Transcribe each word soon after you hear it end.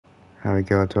How we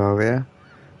go to over here.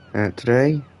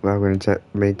 Today we're going to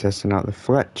be testing out the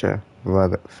Fletcher for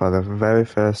the very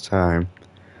first time.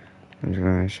 I'm just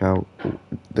going to show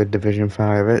the Division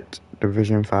 5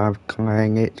 Division 5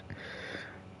 clang it.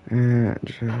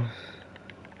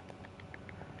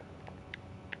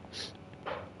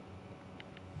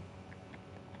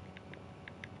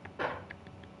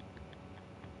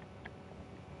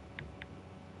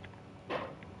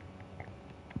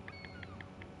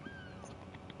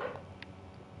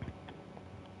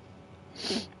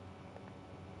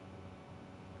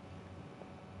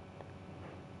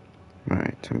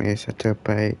 Right, let me set up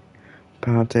a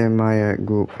part in my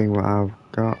group thing what I've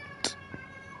got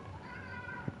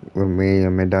with me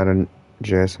and my dad and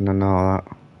Jason and all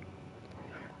that.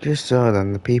 Just so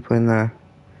then the people in the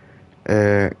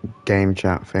game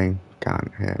chat thing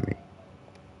can't hear me.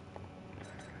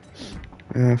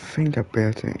 I think I'll be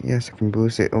able to, yes, I can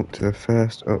boost it up to the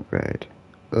first upgrade.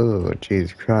 Oh,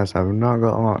 Jesus Christ, I've not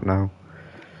got a lot now.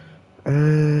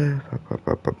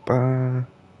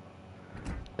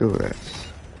 Do this.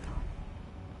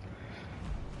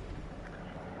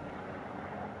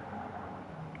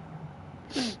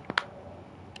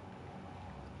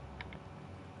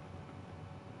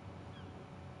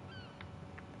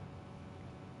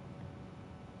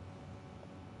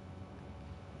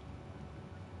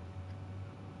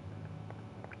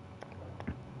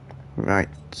 Right.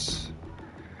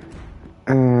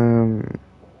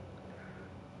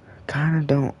 Kinda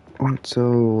don't want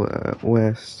to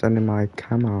waste any of my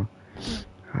camo.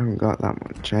 I haven't got that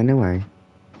much anyway,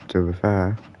 to be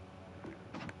fair.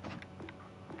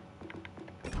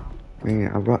 I mean,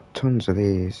 I've got tons of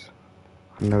these.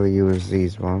 I never use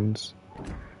these ones.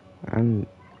 And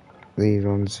these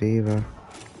ones either.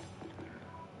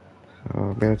 So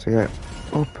I'll be able to get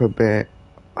up a bit.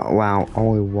 Oh, wow,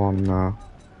 only one though.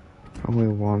 Only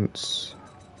once.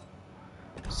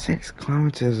 6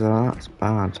 kilometers, that's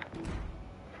bad.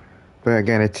 But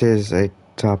again, it is a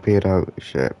torpedo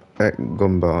ship,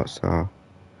 gunboat, so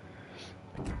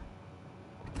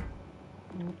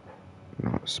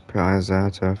not surprised there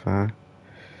too far.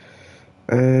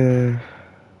 I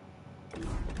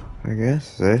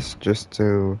guess this just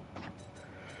to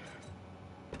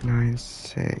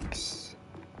 96.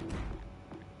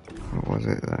 What was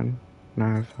it then?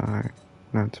 95,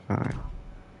 95.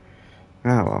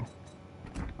 Ah well.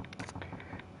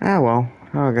 Ah well.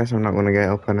 I guess I'm not going to get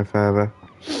up any further.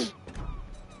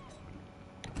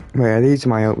 But yeah, these are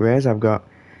my upgrades. I've got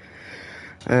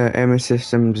Aiming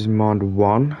Systems Mod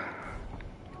 1.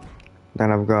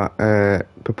 Then I've got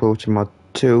Propulsion Mod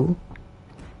 2.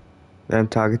 Then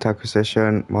Target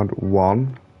Acquisition Mod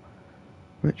 1.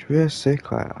 Which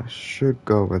realistically, I should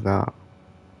go with that.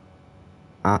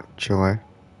 Actually.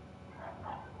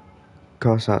 Of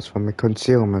course, that's for my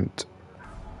concealment.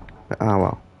 But, ah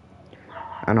well.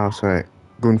 And also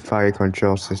Gunfire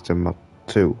Control System Mod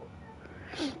 2.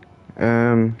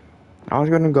 I was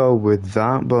going to go with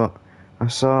that, but I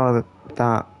saw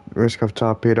that risk of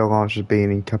torpedo launchers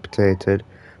being incapacitated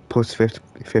plus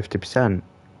 50%.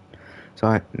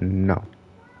 So no.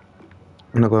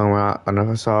 I'm not going with that. And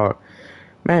I saw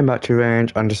main battery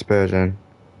range and dispersion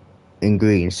in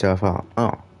green, so I thought,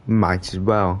 oh, might as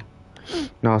well.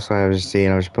 And also I was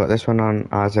just put this one on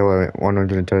as a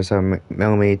 127mm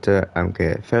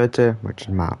MK30, which is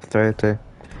Mark 30.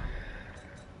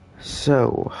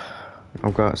 So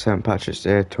I've got St. Patrick's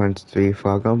Day 23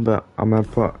 flag on, but I'm going to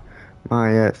put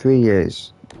my 3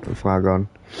 years flag on.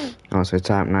 Also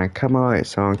Type 9 camo,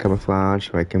 it's on camouflage,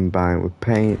 so I can buy it with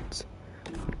paint.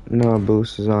 No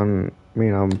boosters on, I'm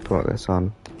going to put this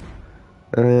on.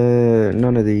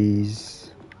 None of these.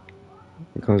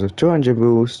 It comes with 200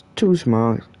 boost, 2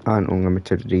 smart, and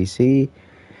unlimited DC.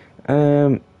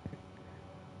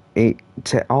 It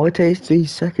only takes 3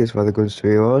 seconds for the guns to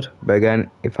reload, but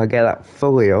again, if I get that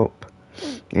fully up,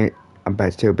 I bet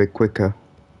it's still a bit quicker.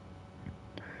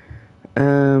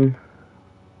 But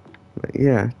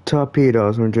yeah,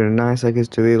 torpedoes 109 seconds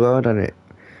to reload, and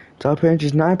torpedo range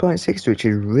is 9.6, which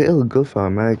is real good for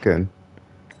American.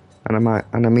 And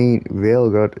I mean real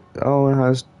good. Oh, it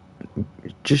has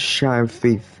just shy of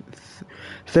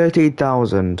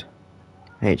 13,000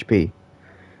 HP.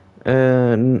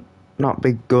 Not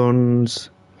big guns.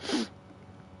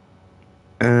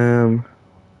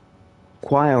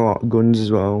 Quite a lot of guns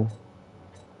as well.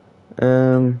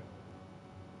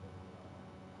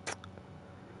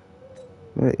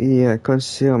 But yeah,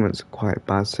 concealment's quite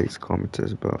bad, 6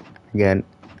 kilometers, but again,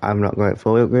 I'm not going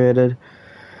fully upgraded.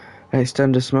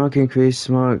 Extend the smoke, increase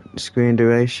smoke screen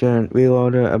duration,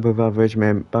 reloader above average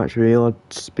main battery reload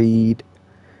speed,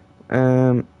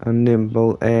 A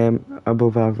nimble aim,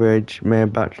 above average, main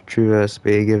battery traverse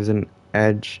speed gives an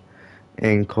edge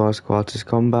in close quarters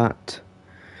combat.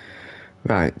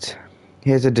 Right,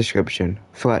 here's a description.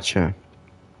 Fletcher.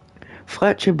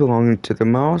 Fletcher belonged to the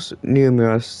most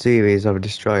numerous series of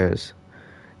destroyers.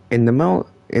 In the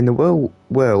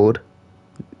world,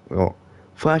 well,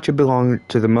 Fletcher belonged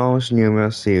to the most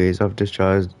numerous series of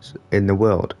destroyers in the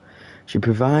world. She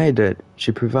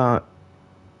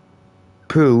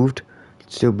proved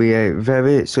to be a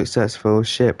very successful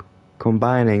ship,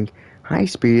 combining high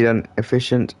speed and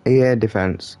efficient air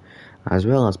defense, as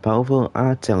well as powerful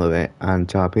artillery and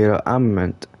torpedo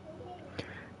armament.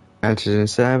 Entered in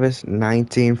service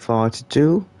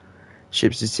 1942.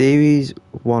 Ships to series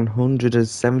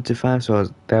 175, so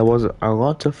there was a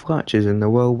lot of Fletchers in the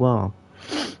World War.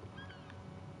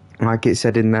 Like it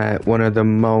said in there, one of the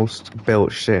most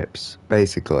built ships,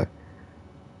 basically.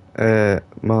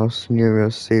 Most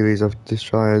numerous series of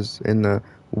destroyers in the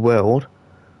world.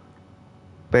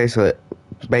 Basically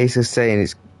saying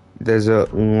there's a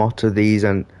lot of these,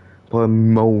 and probably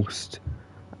most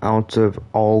out of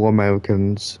all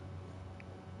Americans.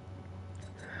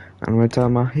 I'm going to tell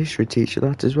my history teacher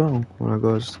that as well when I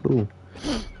go to school.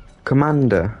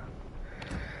 Commander.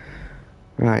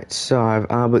 Right, so I have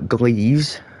Albert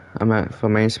Gleaves. For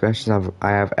main specials, I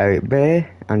have Eric Bay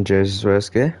and Jerzy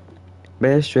Swirsky.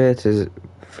 Bay straight is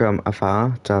from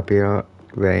afar, torpedo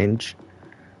range.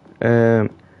 My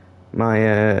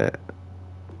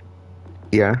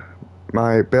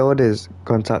build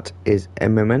contact is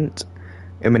imminent.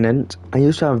 I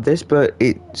used to have this, but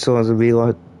it slows the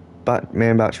reload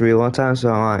main battery reload time,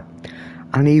 so I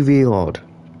need reload.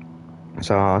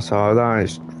 So that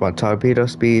is for torpedo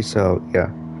speed. So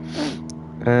yeah.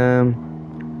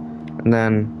 And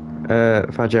then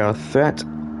fragile threat.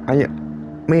 I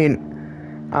mean,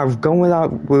 I've gone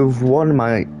with one of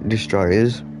my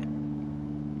destroyers,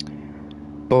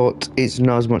 but it's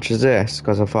not as much as this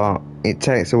because I thought it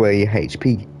takes away your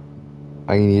HP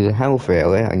and you need a health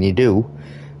really, and you do.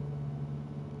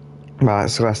 But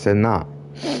it's less than that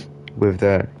with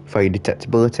the fire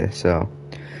detectability. So,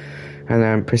 and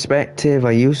then perspective.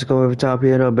 I used to go with a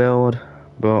torpedo build,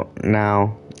 but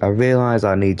now I realise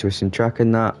I need to some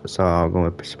tracking that, so I'll go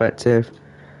with perspective.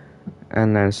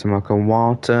 And then smoke and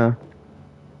water,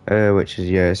 which is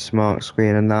your smoke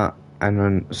screen and that, and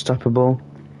unstoppable.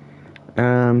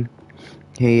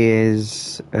 He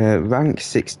is rank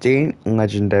 16,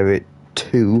 legendary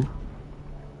 2.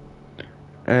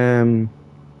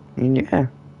 Yeah,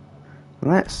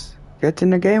 let's get in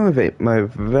the game with it. My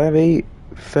very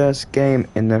first game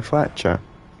in the Fletcher.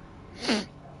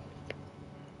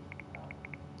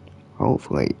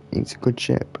 Hopefully it's a good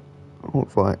ship.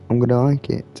 Hopefully I'm gonna like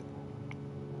it.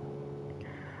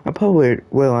 I probably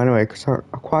will anyway, because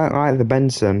I quite like the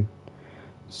Benson.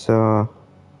 So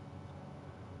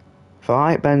if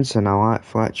I like Benson, I like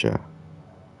Fletcher.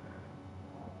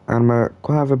 And I'm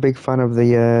quite a big fan of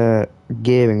the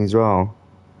gearing as well.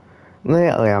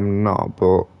 Lately I'm not,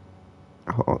 but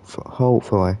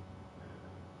hopefully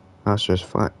that's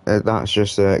just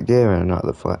gearing, not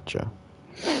the Fletcher.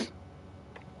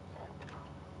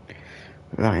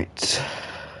 Right.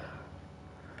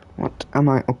 What am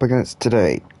I up against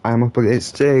today? I'm up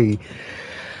against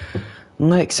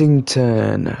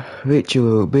Lexington,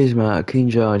 Ritual, Bismarck, King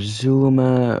George,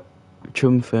 Zuma,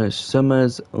 Triumphant,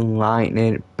 Summers,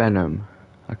 Lightning, Benham.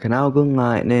 I can outgun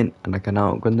Lightning and I can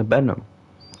outgun the Benham.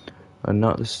 And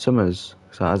not the Summers.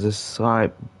 So it has a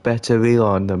slight better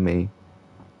reload than me.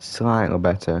 Slightly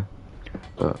better.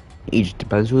 But it just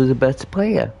depends who's a better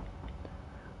player.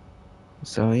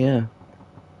 So yeah.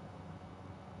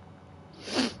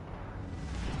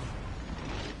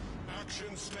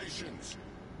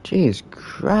 Jesus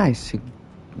Christ,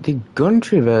 the gun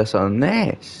traverse on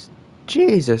this.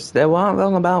 Jesus, they weren't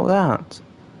wrong about that.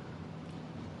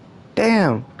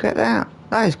 Damn, look at that.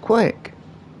 That is quick.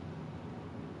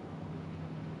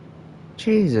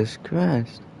 Jesus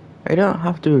Christ. I don't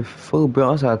have to do full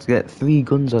broadside to get 3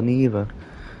 guns on either.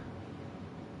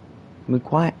 I'm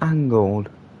quite angled.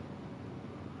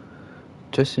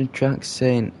 Justin Track's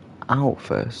saying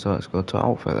Alpha, so let's go to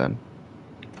Alpha then.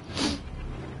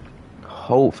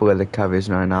 Hopefully the carrier's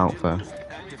not an Alpha.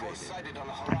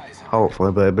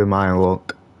 Hopefully, but it'll be my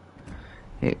luck.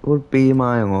 It would be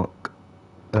my luck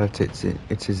that it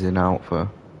is an Alpha.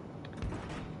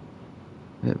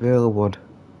 It really would.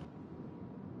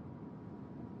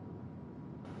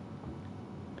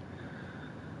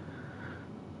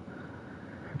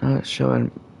 Now it's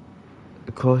showing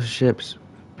the closest ships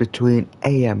between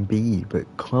A and B, but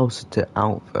closer to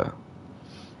Alpha.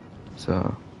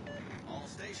 So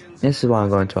this is why I'm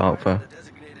going to Alpha.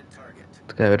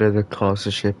 To get rid of the closer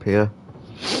ship here.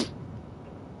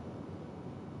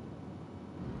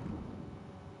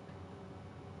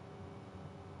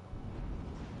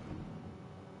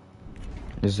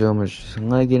 The Zoom is just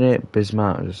legging it,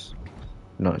 Bismarck has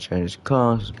not changed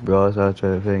course, broadside to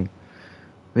everything.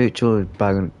 Mutual is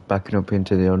backing up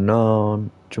into the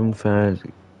unknown. Drumfair's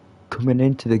coming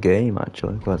into the game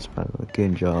actually, quite surprisingly.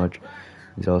 King George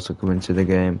is also coming to the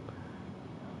game.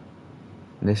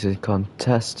 This is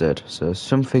contested, so there's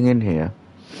something in here.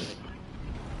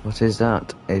 What is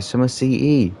that? A Summer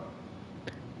CE.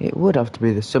 It would have to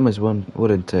be the Summers one,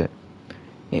 wouldn't it?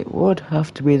 It would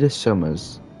have to be the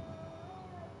Summers.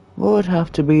 Would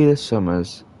have to be the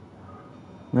Summers.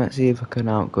 Let's see if I can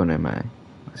outgun him, eh?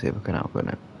 Let's see if I can outgun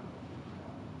him.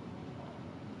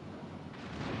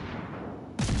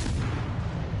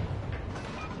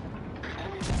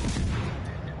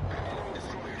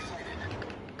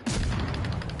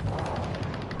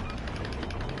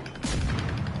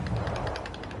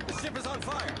 The ship is on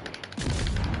fire.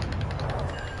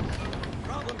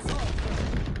 Problem solved.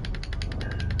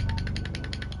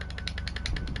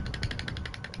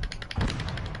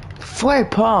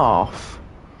 Flip off!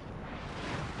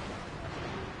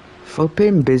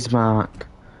 Flipping Bismarck.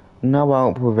 No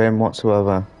help with him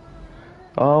whatsoever.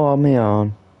 All on my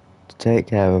own to take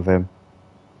care of him.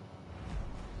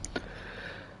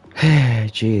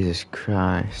 Jesus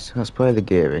Christ. Let's play the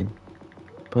gearing.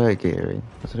 Play the gearing.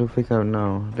 I don't think I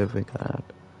know. I don't think I had.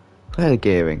 Play the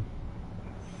gearing.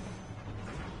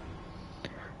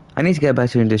 I need to get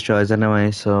better in destroyers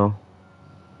anyway, so.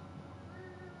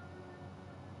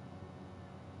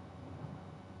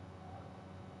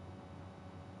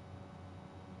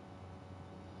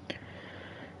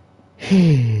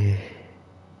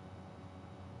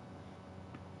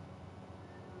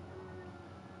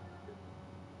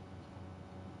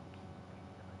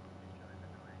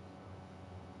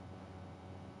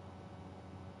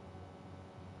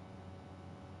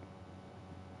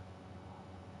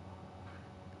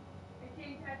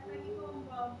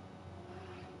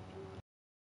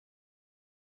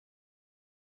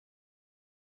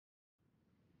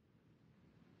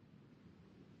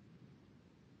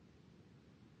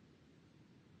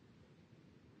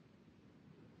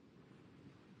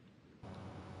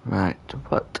 Right,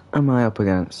 what am I up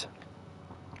against?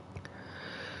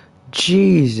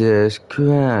 Jesus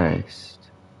Christ.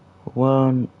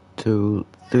 1, 2,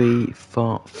 3,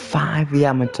 4, 5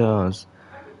 Yamatos.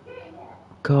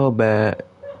 Colbert,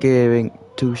 Gearing,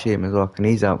 2 Sheemers. Look, and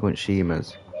he's outgunned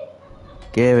Sheemers.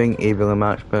 Gearing, evenly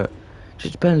matched, but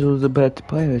just depends who's the better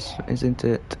player, isn't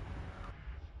it?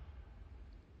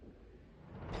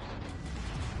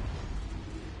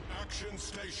 Action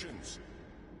stations.